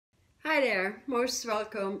Hi there, most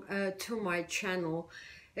welcome to my channel.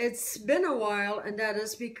 It's been a while, and that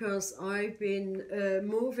is because I've been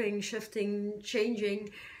moving, shifting, changing,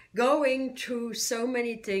 going through so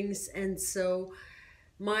many things, and so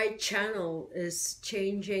my channel is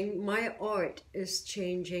changing, my art is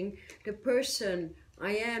changing, the person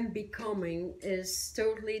I am becoming is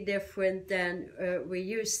totally different than we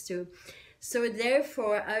used to. So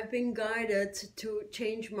therefore, I've been guided to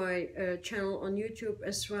change my channel on YouTube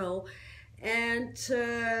as well, and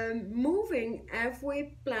moving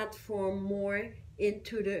every platform more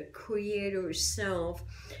into the creator self.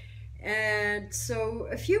 And so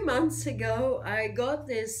a few months ago, I got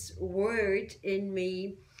this word in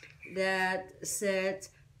me that said,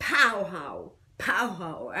 "Pow how, pow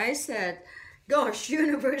how." I said, "Gosh,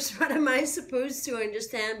 universe, what am I supposed to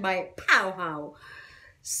understand by pow how?"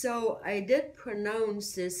 So I did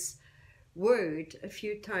pronounce this word a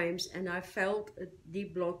few times, and I felt it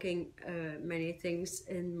deblocking many things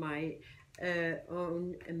in my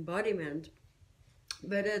own embodiment.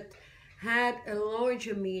 But it had a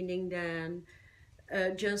larger meaning than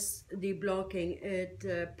just deblocking.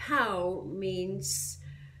 POW means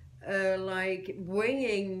like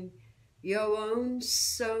bringing your own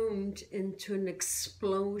sound into an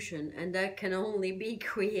explosion, and that can only be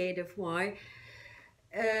creative. Why?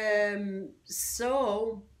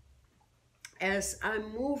 So as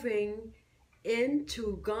I'm moving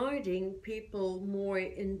into guiding people more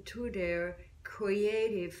into their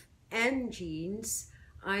creative engines,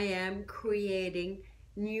 I am creating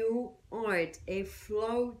new art, a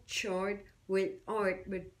flow chart with art,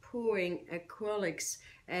 with pouring acrylics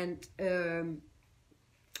and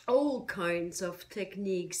all kinds of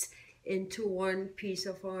techniques into one piece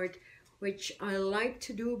of art, which I like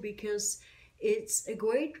to do because it's a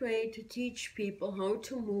great way to teach people how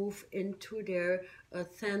to move into their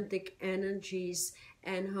authentic energies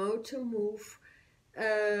and how to move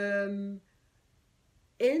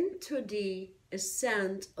into the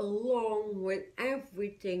ascent along with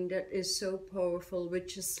everything that is so powerful,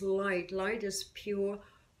 which is light. Light is pure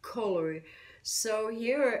color. So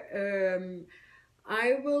here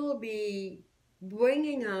I will be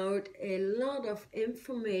bringing out a lot of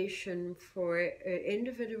information for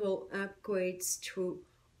individual upgrades to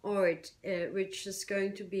art, which is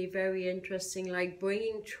going to be very interesting, like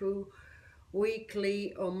bringing through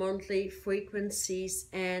weekly or monthly frequencies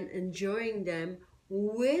and enjoying them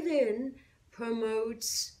within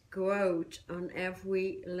promotes growth on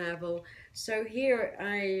every level. So here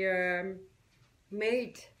I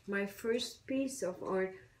made my first piece of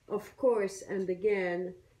art, of course, and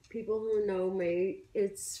again, people who know me,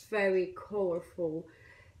 it's very colorful.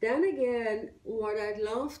 Then again, what I'd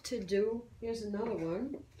love to do, here's another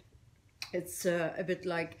one. It's a bit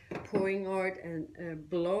like pouring art and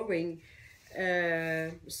blowing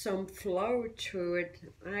some flow through it.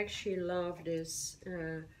 I actually love this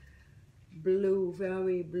blue,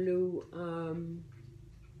 very blue,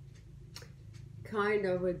 kind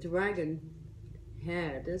of a dragon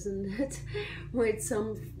head, isn't it? With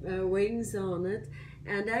some wings on it.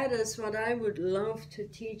 And that is what I would love to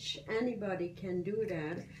teach. Anybody can do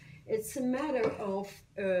that. It's a matter of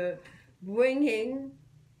bringing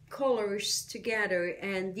colors together,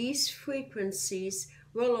 and these frequencies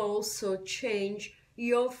will also change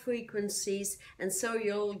your frequencies, and so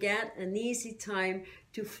you'll get an easy time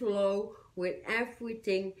to flow with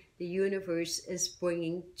everything the universe is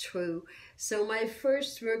bringing through. So my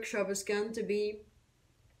first workshop is going to be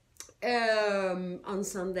on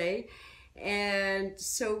Sunday. And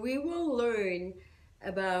so we will learn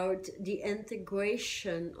about the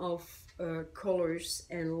integration of colors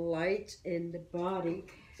and light in the body,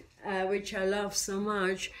 which I love so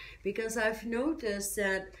much, because I've noticed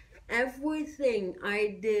that everything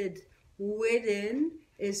I did within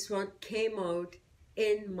is what came out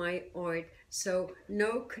in my art. So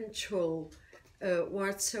no control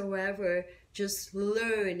whatsoever, just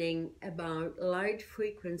learning about light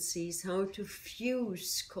frequencies, how to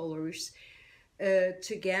fuse colors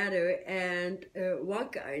together, and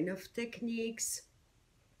what kind of techniques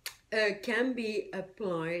can be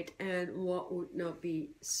applied and what would not be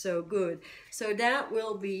so good. So that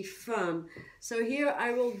will be fun. So here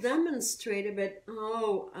I will demonstrate a bit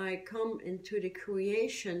how I come into the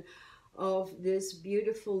creation of this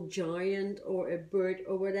beautiful giant or a bird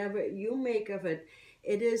or whatever you make of it.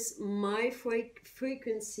 It is my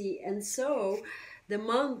frequency, and so the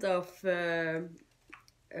month of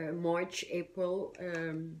March, April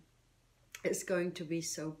is going to be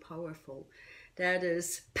so powerful. That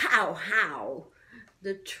is POW HOW,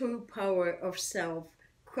 the true power of self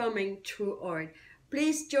coming through art.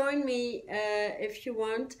 Please join me if you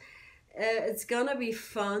want. It's gonna be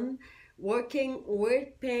fun working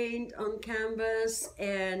with paint on canvas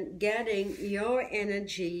and getting your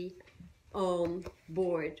energy on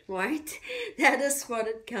board, right? That is what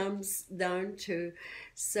it comes down to.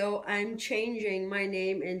 So I'm changing my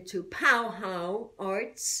name into POW HOW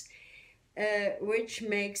Arts, which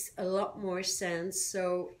makes a lot more sense.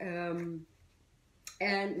 So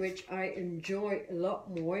and which I enjoy a lot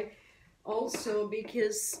more. Also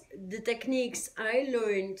because the techniques I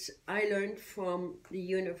learned from the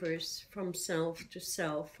universe, from self to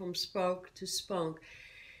self, from spark to spark.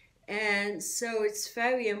 And so it's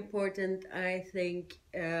very important, I think,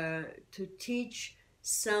 to teach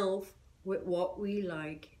self with what we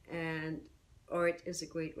like, and art is a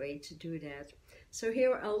great way to do that. So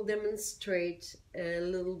here I'll demonstrate a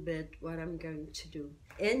little bit what I'm going to do.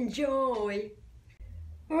 Enjoy!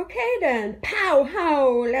 Okay then, pow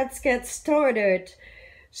how, let's get started.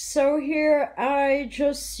 So here I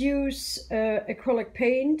just use acrylic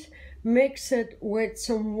paint, mix it with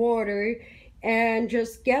some water, and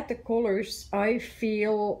just get the colors I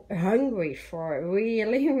feel hungry for,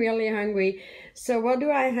 really hungry. So what do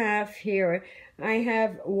I have here? I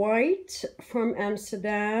have white from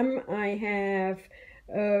Amsterdam, I have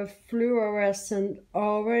fluorescent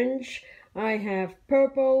orange, I have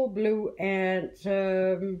purple, blue, and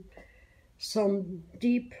some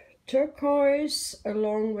deep turquoise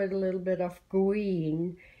along with a little bit of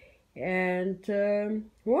green. And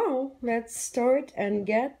well, let's start and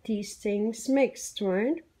get these things mixed,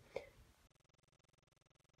 right?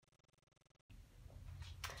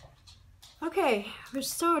 Okay, we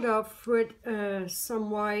start off with some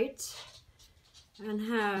white and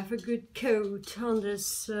have a good coat on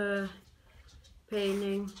this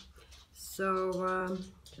painting. So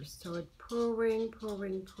just start pouring.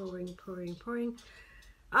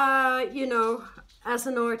 You know, as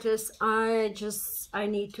an artist, I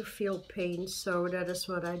need to feel paint, so that is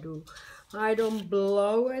what I do. I don't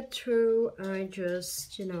blow it through, I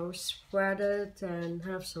just, you know, spread it and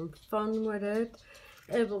have some fun with it.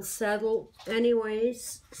 It will settle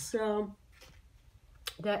anyways, so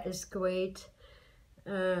that is great,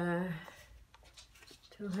 to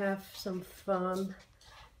have some fun.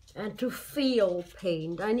 And to feel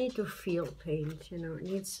paint. I need to feel paint, you know, it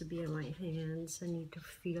needs to be in my hands. I need to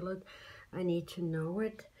feel it. I need to know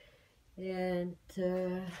it. And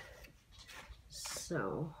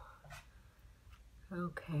so,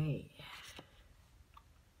 okay.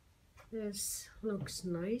 This looks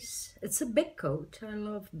nice. It's a big coat. I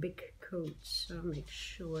love big coats, so I'll make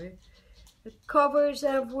sure it covers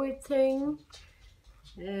everything.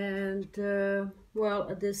 And well,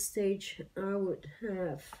 at this stage I would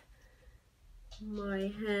have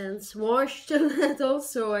my hands washed a little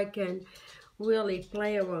so I can really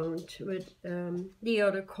play around with the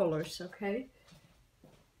other colors. Okay,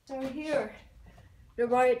 so here the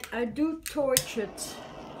white, I do torch it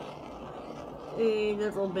a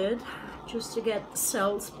little bit just to get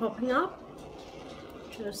cells popping up.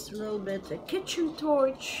 Just a little bit. A kitchen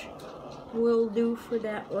torch will do for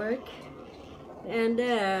that work. And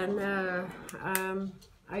then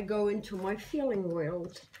I go into my feeling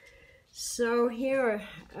world. So here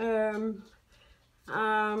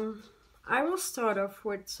I will start off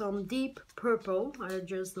with some deep purple. I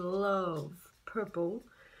just love purple.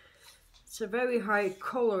 It's a very high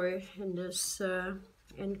color in this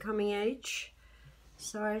incoming age.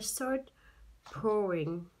 So I start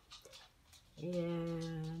pouring,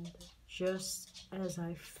 and just as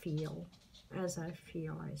I feel, I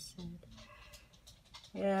said.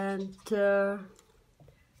 And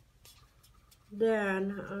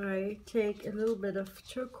then I take a little bit of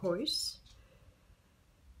turquoise.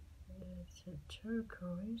 It's a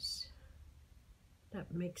turquoise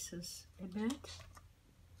that mixes a bit.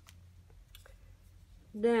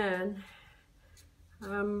 Then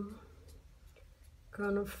I'm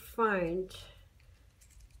gonna find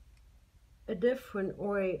a different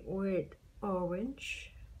way with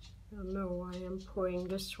orange. I don't know why I'm pouring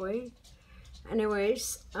this way.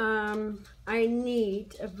 Anyways, I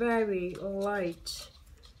need a very light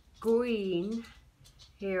green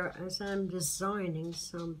here as I'm designing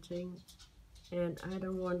something, and I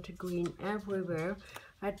don't want the green everywhere.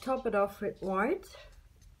 I top it off with white,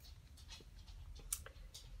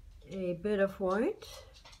 a bit of white,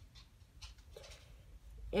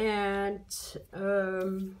 and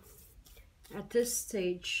at this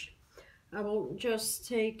stage I will just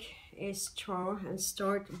take a straw and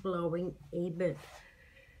start blowing a bit.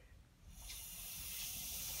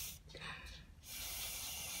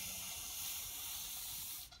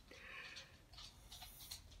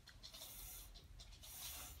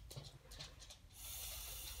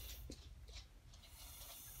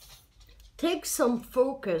 take some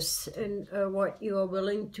focus in what you are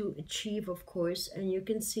willing to achieve, of course, and you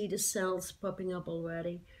can see the cells popping up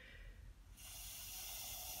already.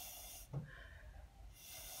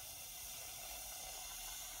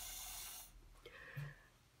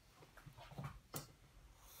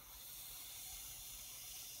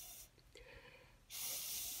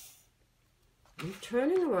 I'm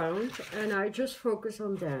turning around and I just focus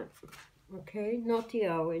on that, okay, not the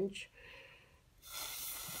orange.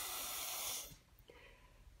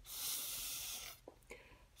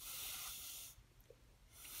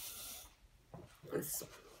 Let's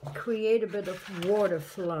create a bit of water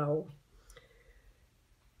flow.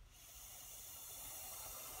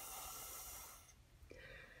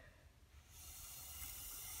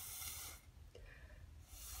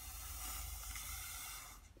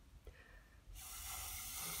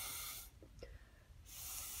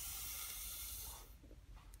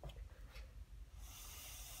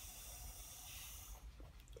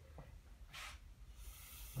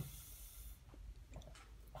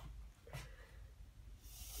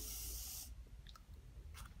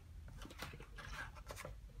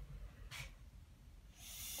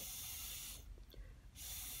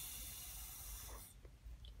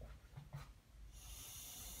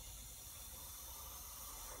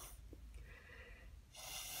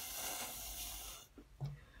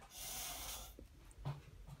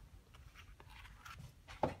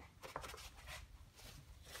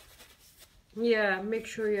 Yeah, make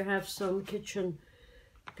sure you have some kitchen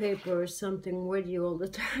paper or something with you all the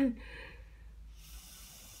time.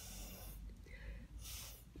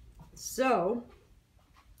 So,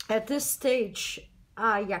 at this stage,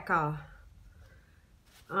 I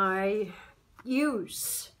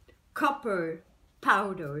use copper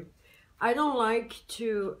powder. I don't like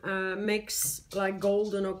to mix like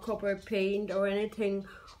golden or copper paint or anything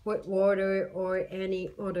with water or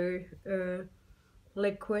any other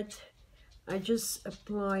liquid. I just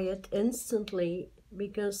apply it instantly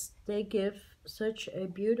because they give such a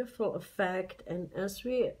beautiful effect, and as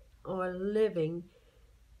we are living,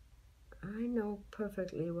 I know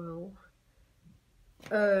perfectly well,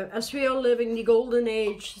 as we are living the golden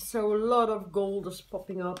age, so a lot of gold is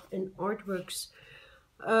popping up in artworks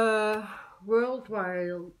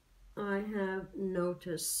worldwide, I have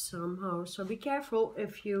noticed somehow. So be careful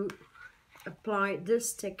if you apply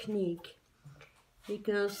this technique,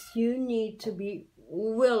 because you need to be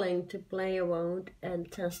willing to play around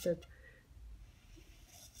and test it.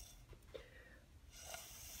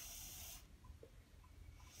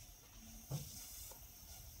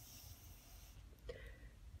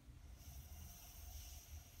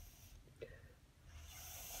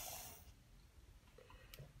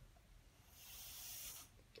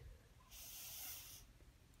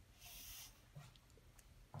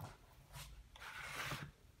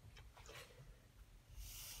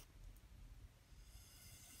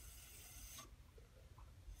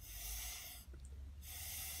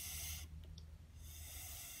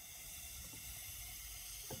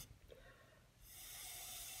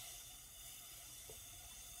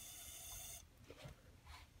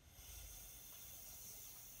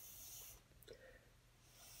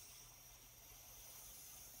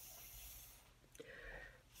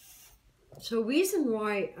 So reason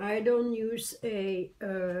why I don't use a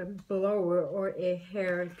blower or a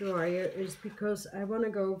hair dryer is because I want to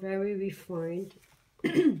go very refined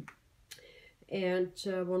and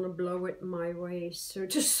want to blow it my way, so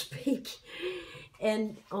to speak.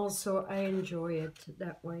 And also I enjoy it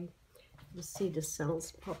that way. You see the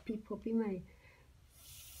cells poppy May.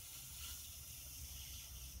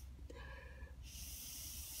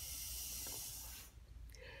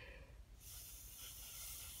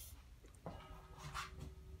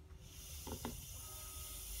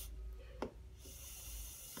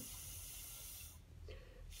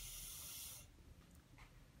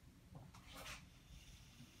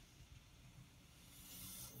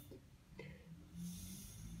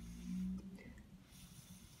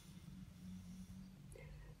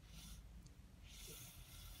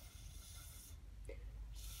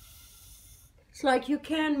 It's like you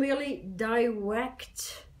can really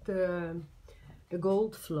direct the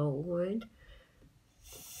gold flow, right?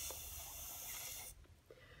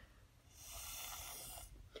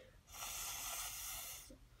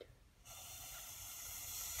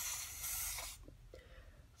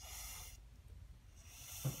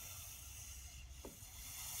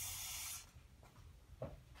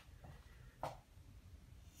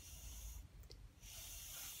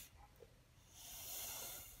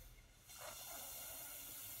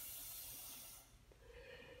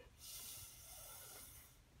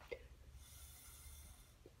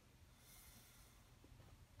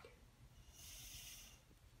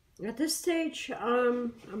 At this stage,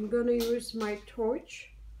 I'm gonna use my torch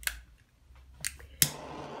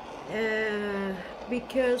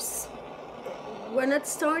because when it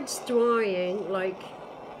starts drying, like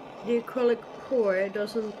the acrylic pour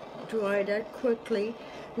doesn't dry that quickly.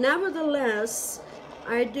 Nevertheless,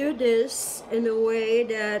 I do this in a way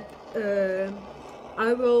that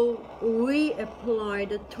I will reapply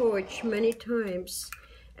the torch many times,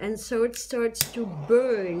 and so it starts to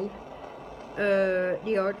burn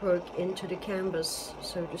the artwork into the canvas,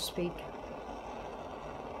 so to speak.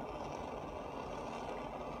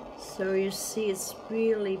 So you see, it's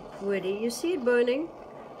really pretty. You see it burning?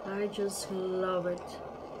 I just love it.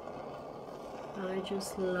 I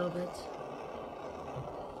just love it.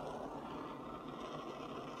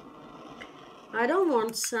 I don't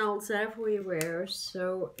want cells everywhere,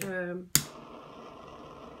 so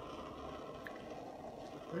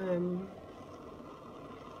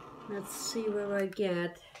let's see where I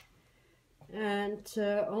get. And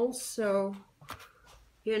also,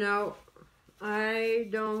 you know, I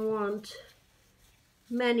don't want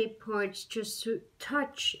many parts just to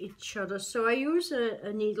touch each other, so I use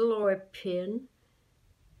a needle or a pin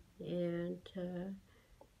and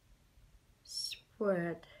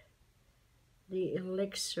spread the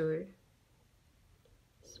elixir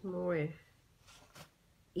more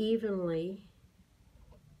evenly.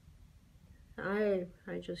 I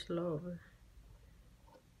just love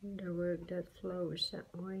the work that flows that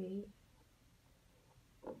way.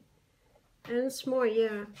 And it's more,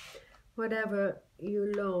 yeah, whatever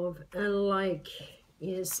you love and like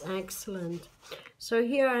is excellent. So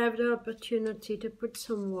here I have the opportunity to put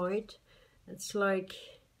some white. It's like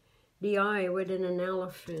the eye within an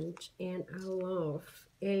elephant, and I love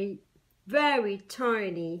a very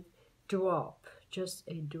tiny drop, just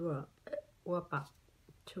a drop. Whoop up,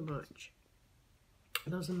 too much.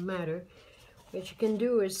 Doesn't matter. What you can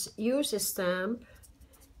do is use a stamp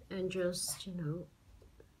and just, you know,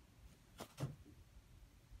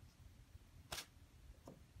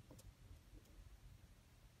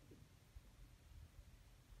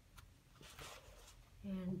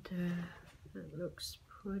 and that looks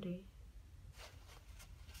pretty.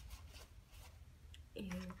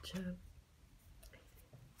 And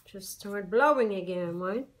just start blowing again,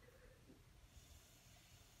 right?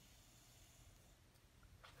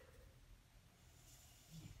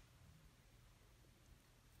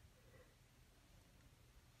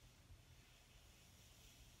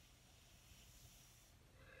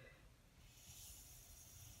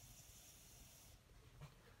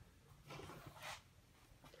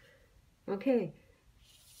 Okay.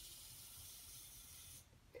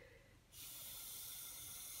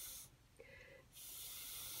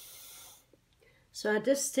 So at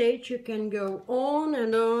this stage you can go on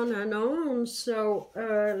and on and on. So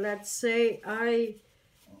let's say I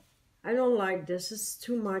don't like this. It's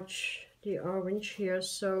too much, the orange here.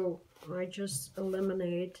 So I just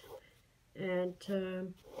eliminate and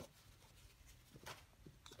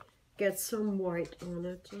get some white on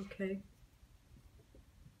it. Okay.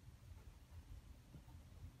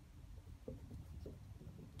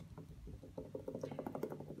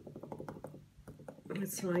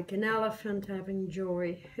 It's like an elephant having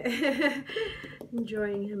joy,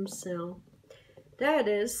 enjoying himself. That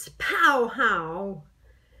is POW HOW.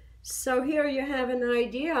 So here you have an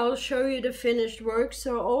idea. I'll show you the finished work.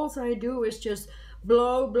 So all I do is just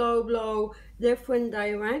blow, blow, blow different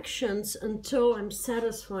directions until I'm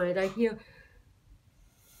satisfied. I hear,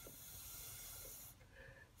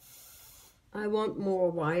 I want more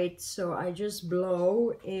white, so I just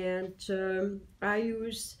blow, and I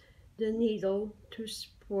use the needle to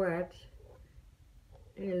spread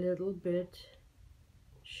a little bit,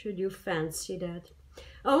 should you fancy that.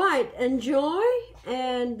 All right, enjoy,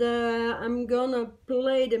 and I'm gonna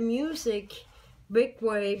play the music big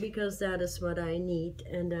way because that is what I need,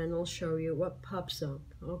 and then I'll show you what pops up.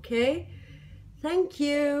 Okay, thank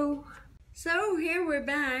you. So here we're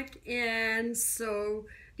back, and so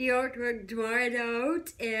the artwork dried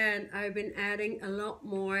out, and I've been adding a lot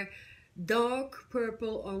more dark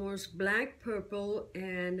purple, almost black purple,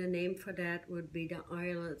 and the name for that would be the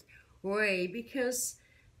Island Ray, because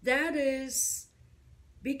that is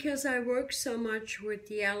because I work so much with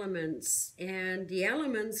the elements, and the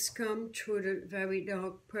elements come through the very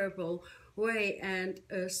dark purple way and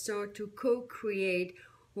start to co-create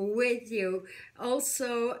with you.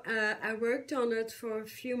 Also, I worked on it for a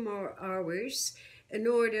few more hours in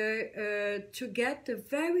order to get the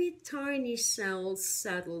very tiny cells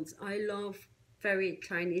settled. I love very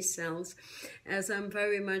tiny cells, as I'm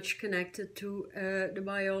very much connected to the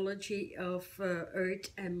biology of Earth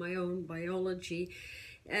and my own biology.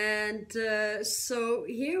 And so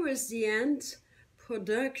here is the end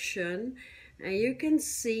production, and you can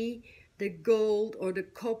see the gold or the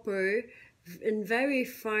copper in very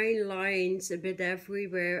fine lines a bit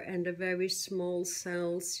everywhere, and the very small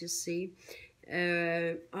cells, you see.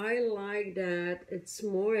 I like that. It's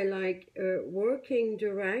more like working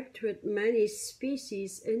direct with many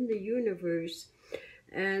species in the universe.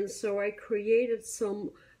 And so I created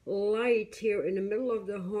some light here in the middle of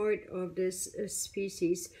the heart of this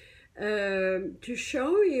species to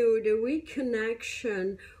show you the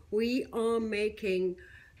reconnection we are making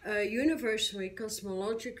universally,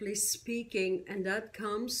 cosmologically speaking, and that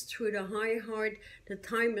comes through the high heart, the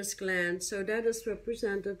thymus gland. So that is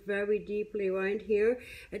represented very deeply right here.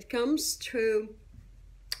 It comes through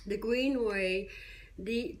the green way,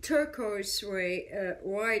 the turquoise ray,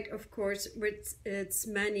 white, of course, with its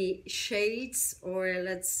many shades, or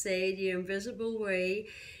let's say the invisible ray,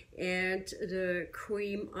 and the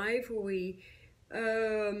cream ivory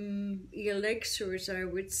elixirs, I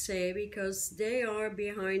would say, because they are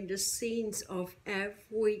behind the scenes of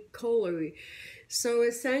every color. So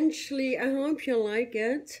essentially, I hope you like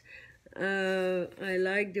it. I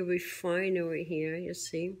like the refinery here, you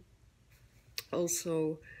see.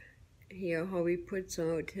 Also, here how he puts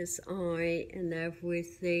out his eye and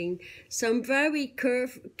everything. So I'm very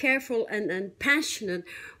careful and passionate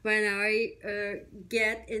when I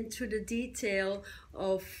get into the detail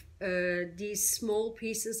of these small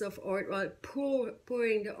pieces of art, while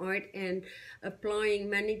pouring the art and applying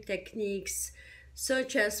many techniques,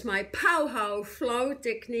 such as my POW HOW FLOW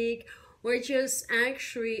technique, which is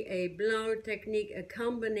actually a blow technique, a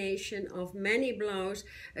combination of many blows,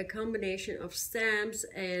 a combination of stamps,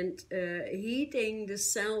 and heating the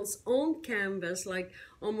cells on canvas, like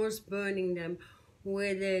almost burning them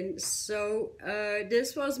within. So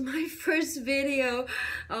this was my first video.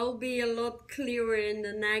 I'll be a lot clearer in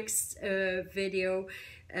the next video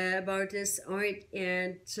about this art,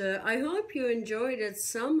 and I hope you enjoyed it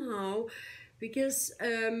somehow, because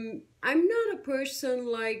I'm not a person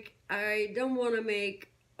like, I don't want to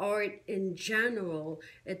make art in general.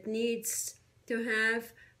 It needs to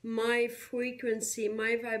have my frequency,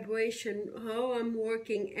 my vibration, how I'm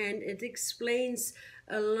working, and it explains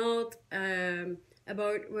a lot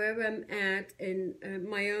about where I'm at in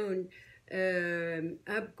my own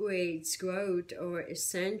upgrades, growth, or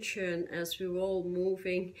ascension, as we're all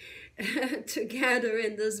moving together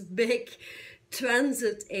in this big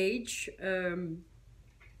transit age.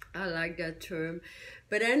 I like that term.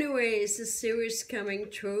 But anyways, the series coming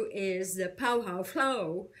through is the POW HOW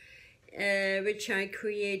FLOW, which I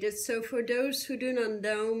created. So for those who do not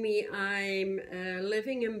know me, I'm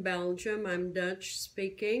living in Belgium. I'm Dutch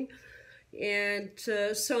speaking. And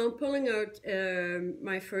so I'm pulling out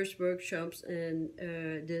my first workshops in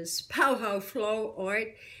this POW HOW FLOW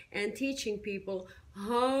art, and teaching people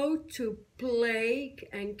how to play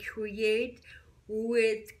and create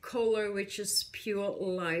with color, which is pure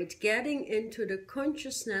light, getting into the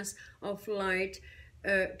consciousness of light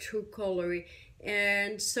through coloring.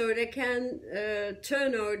 And so they can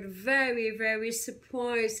turn out very, very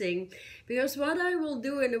surprising, because what I will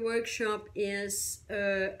do in the workshop is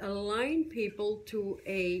align people to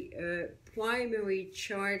a primary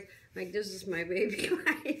chart, like this is my baby,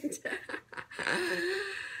 right?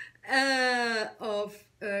 Of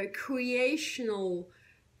creational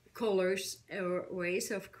colors or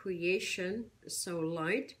ways of creation, so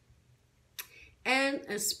light, and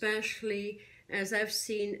especially, as I've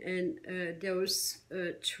seen in those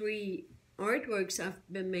 3 artworks I've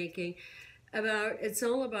been making, it's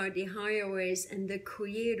all about the higher ways and the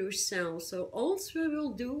creator self. So all we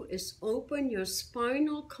will do is open your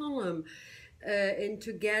spinal column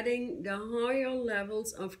into getting the higher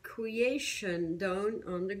levels of creation down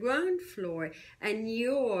on the ground floor, and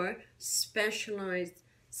your specialized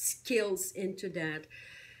skills into that.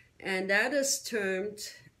 And that is termed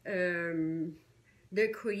the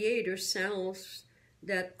creator self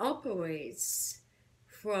that operates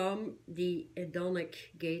from the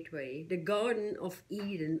Edonic gateway, the Garden of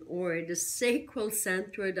Eden, or the sacral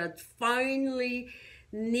center that finally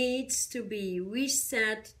needs to be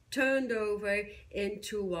reset, turned over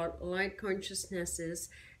into what light consciousness is.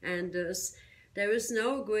 And thus there is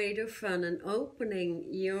no greater fun in opening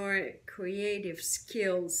your creative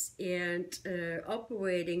skills and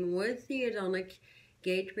operating with the Edonic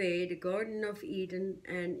gateway, the Garden of Eden,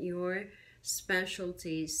 and your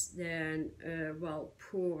specialties than well,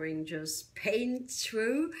 pouring just paint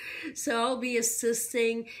through. So I'll be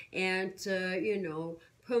assisting and you know,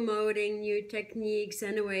 promoting new techniques.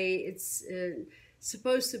 Anyway, it's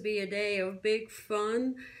supposed to be a day of big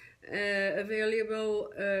fun, available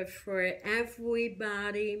for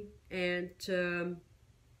everybody, and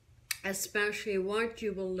especially what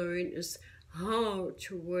you will learn is how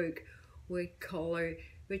to work with color,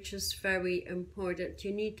 which is very important.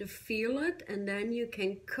 You need to feel it, and then you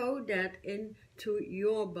can code that into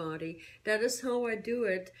your body. That is how I do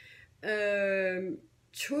it,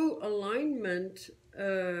 through alignment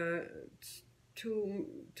to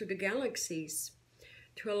the galaxies,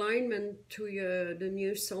 to alignment to the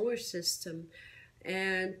new solar system.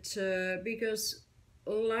 And because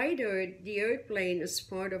lighter, the earth plane is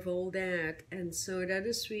part of all that, and so that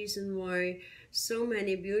is the reason why so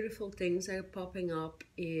many beautiful things are popping up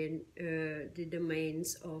in the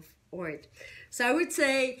domains of art. So I would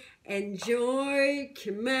say enjoy,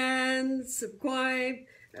 comment, subscribe,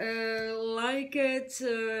 like it,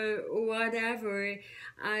 whatever.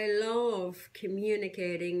 I love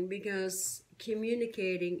communicating because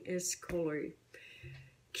communicating is color.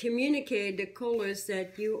 Communicate the colors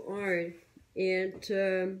that you are. And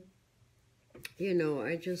you know,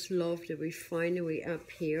 I just love the refinery up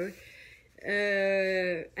here.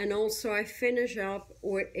 And also I finish up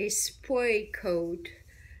with a spray coat.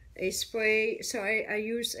 A spray, so I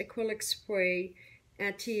use acrylic spray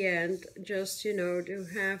at the end, just, you know, to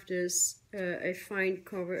have this a fine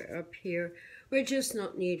cover up here, which is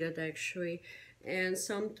not needed actually. And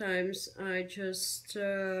sometimes I just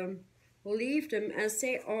leave them as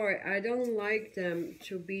they are. I don't like them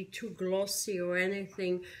to be too glossy or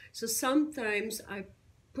anything. So sometimes I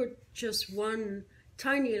put just one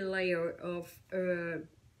tiny layer of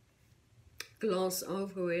gloss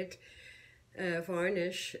over it,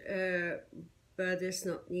 varnish, but it's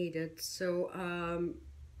not needed. So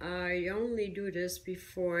I only do this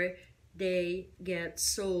before they get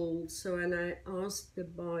sold. So, and I ask the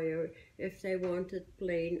buyer if they want it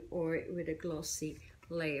plain or with a glossy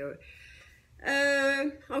layer.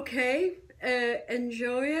 Okay,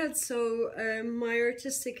 enjoy it. So my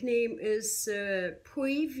artistic name is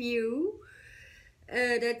Preview.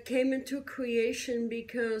 That came into creation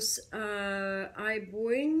because I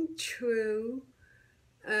bring through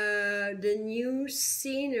the new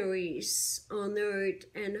sceneries on Earth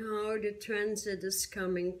and how the transit is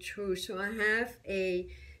coming through. So I have a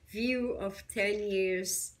view of 10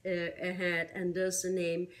 years ahead, and thus the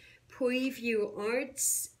name Preview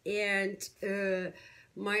Arts. And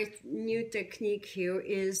my new technique here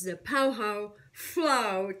is the POW HOW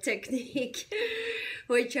FLOW technique,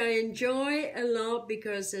 which I enjoy a lot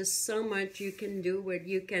because there's so much you can do with.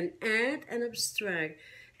 You can add and abstract,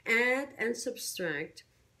 add and subtract.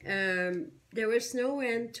 There is no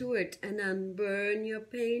end to it, and then burn your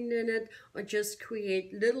paint in it, or just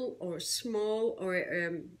create little or small or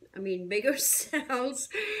I mean bigger cells.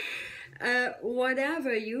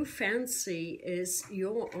 Whatever you fancy is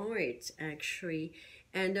your art actually,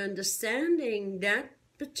 and understanding that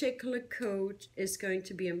particular code is going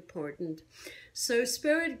to be important. So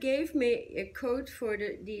Spirit gave me a code for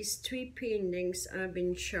these 3 paintings I've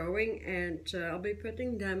been showing, and I'll be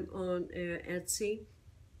putting them on Etsy,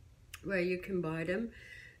 where you can buy them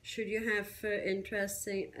should you have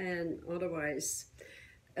interesting. And otherwise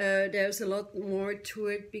there's a lot more to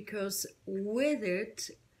it, because with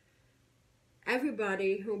it,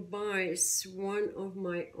 everybody who buys one of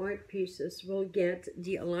my art pieces will get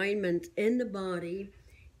the alignment in the body,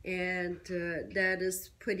 and that is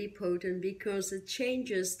pretty potent because it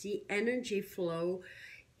changes the energy flow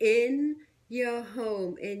in your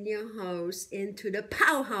home, in your house, into the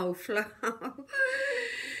POW HOW flow.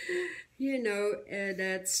 You know,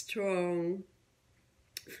 that strong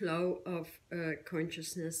flow of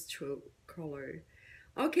consciousness through color.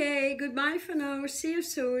 Okay, goodbye for now. See you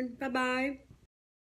soon. Bye-bye.